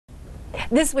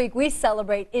This week, we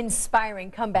celebrate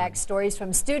inspiring comeback stories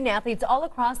from student athletes all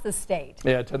across the state.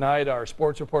 Yeah, tonight, our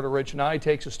sports reporter Rich Nye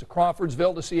takes us to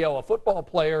Crawfordsville to see how a football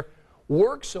player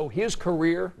works so his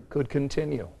career could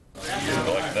continue.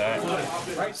 Like that.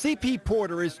 CP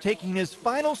Porter is taking his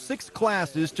final 6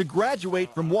 classes to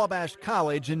graduate from Wabash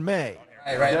College in May.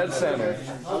 Dead center.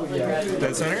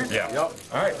 Dead center? Yeah. Yep.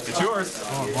 All right, it's yours.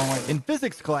 In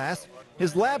physics class,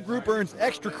 his lab group earns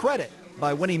extra credit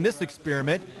by winning this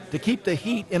experiment to keep the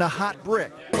heat in a hot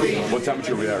brick. What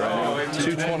temperature are we at right now?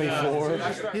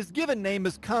 224. His given name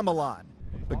is Cahmelan,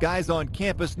 but guys on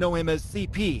campus know him as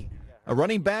CP, a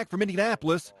running back from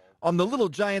Indianapolis on the Little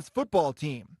Giants football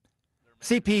team.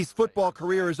 CP's football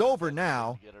career is over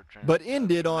now, but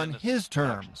ended on his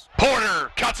terms. Porter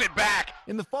cuts it back.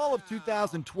 In the fall of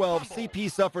 2012,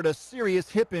 CP suffered a serious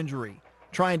hip injury,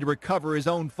 trying to recover his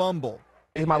own fumble.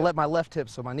 My left hip,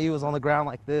 so my knee was on the ground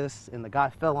like this, and the guy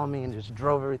fell on me and just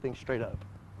drove everything straight up.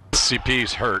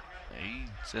 CP's hurt.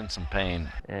 He's in some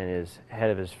pain. And his head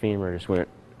of his femur just went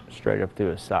straight up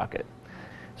through his socket.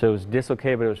 So it was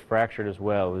dislocated, but it was fractured as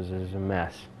well. It was a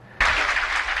mess.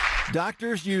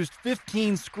 Doctors used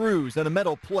 15 screws and a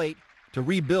metal plate to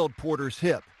rebuild Porter's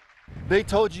hip. They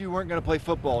told you weren't going to play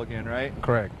football again, right?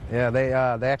 Correct. Yeah, they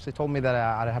actually told me that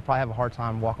I'd probably have a hard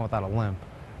time walking without a limp.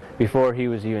 Before he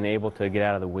was even able to get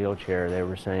out of the wheelchair, they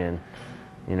were saying,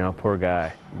 you know, poor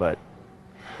guy. But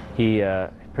he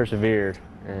persevered,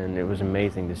 and it was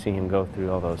amazing to see him go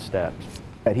through all those steps.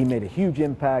 He made a huge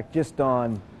impact just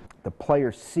on the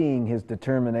player seeing his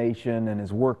determination and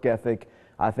his work ethic.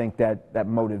 I think that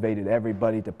motivated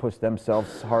everybody to push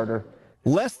themselves harder.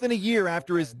 Less than a year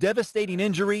after his devastating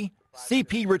injury,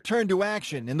 CP returned to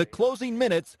action in the closing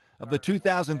minutes of the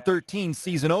 2013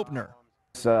 season opener.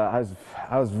 I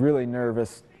was really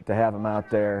nervous to have him out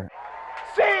there.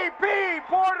 CP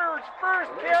Porter's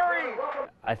first carry.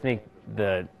 I think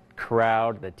the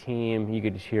crowd, the team, you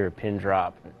could just hear a pin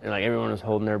drop. And like everyone was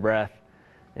holding their breath,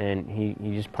 and he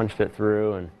just punched it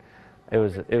through, and it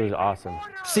was awesome.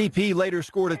 CP later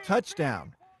scored a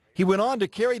touchdown. He went on to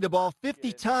carry the ball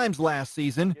 50 times last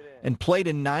season and played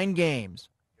in 9 games.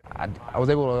 I was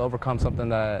able to overcome something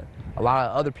that a lot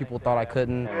of other people thought I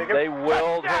couldn't. They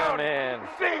willed him in.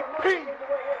 CP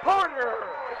Porter.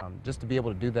 Just to be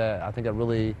able to do that, I think that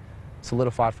really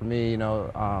solidified for me, you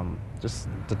know, just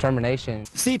determination.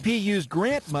 CP used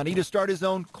grant money to start his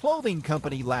own clothing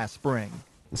company last spring.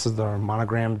 This is the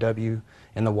monogram W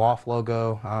and the WAF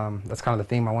logo. That's kind of the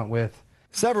theme I went with.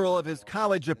 Several of his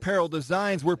college apparel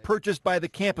designs were purchased by the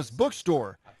campus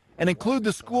bookstore and include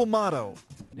the school motto,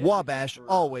 Wabash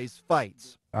always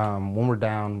fights. When we're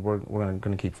down, we're going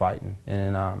to keep fighting.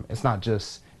 And it's not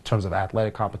just in terms of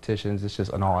athletic competitions, it's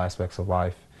just in all aspects of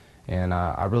life. And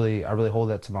I really hold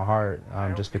that to my heart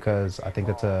just because I think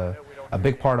that's a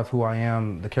big part of who I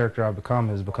am, the character I've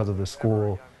become is because of the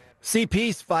school.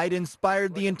 CP's fight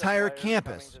inspired the entire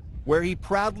campus, where he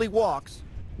proudly walks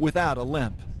without a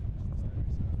limp.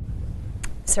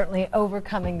 Certainly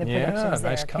overcoming the predictions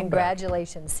there. Nice comeback.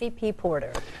 Congratulations, CP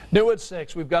Porter. New at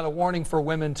 6, we've got a warning for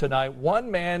women tonight. One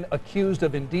man accused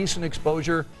of indecent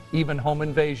exposure, even home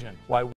invasion. Why?